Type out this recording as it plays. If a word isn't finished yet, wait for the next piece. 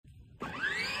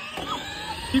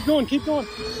Keep going, keep going.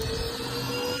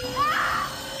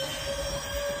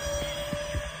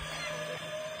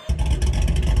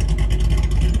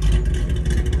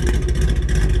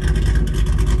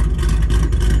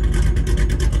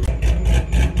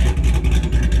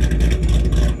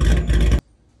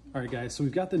 All right guys, so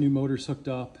we've got the new motors hooked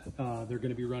up. They're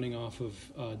going to be running off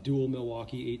of dual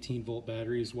Milwaukee 18-volt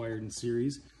batteries wired in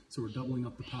series. So we're doubling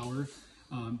up the power,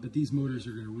 but these motors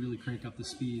are going to really crank up the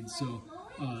speed. So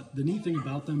the neat thing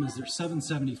about them is they're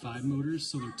 775 motors,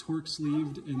 so they're torque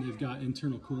sleeved and they've got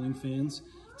internal cooling fans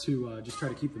to just try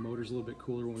to keep the motors a little bit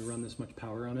cooler when we run this much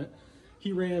power on it.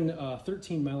 He ran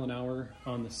 13 mile an hour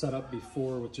on the setup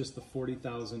before with just the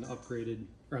 40,000 upgraded,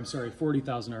 or I'm sorry,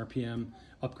 40,000 RPM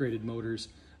upgraded motors.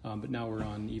 But now we're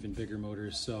on even bigger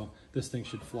motors, so this thing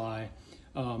should fly.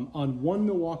 On one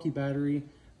Milwaukee battery,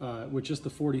 with just the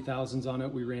 40,000s on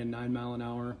it, we ran 9 mile an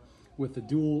hour. With the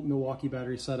dual Milwaukee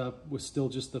battery setup, with still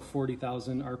just the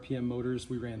 40,000 RPM motors,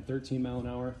 we ran 13 mile an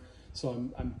hour. So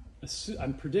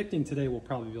I'm predicting today we'll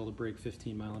probably be able to break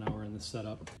 15 mile an hour in this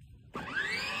setup.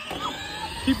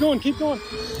 Keep going, keep going.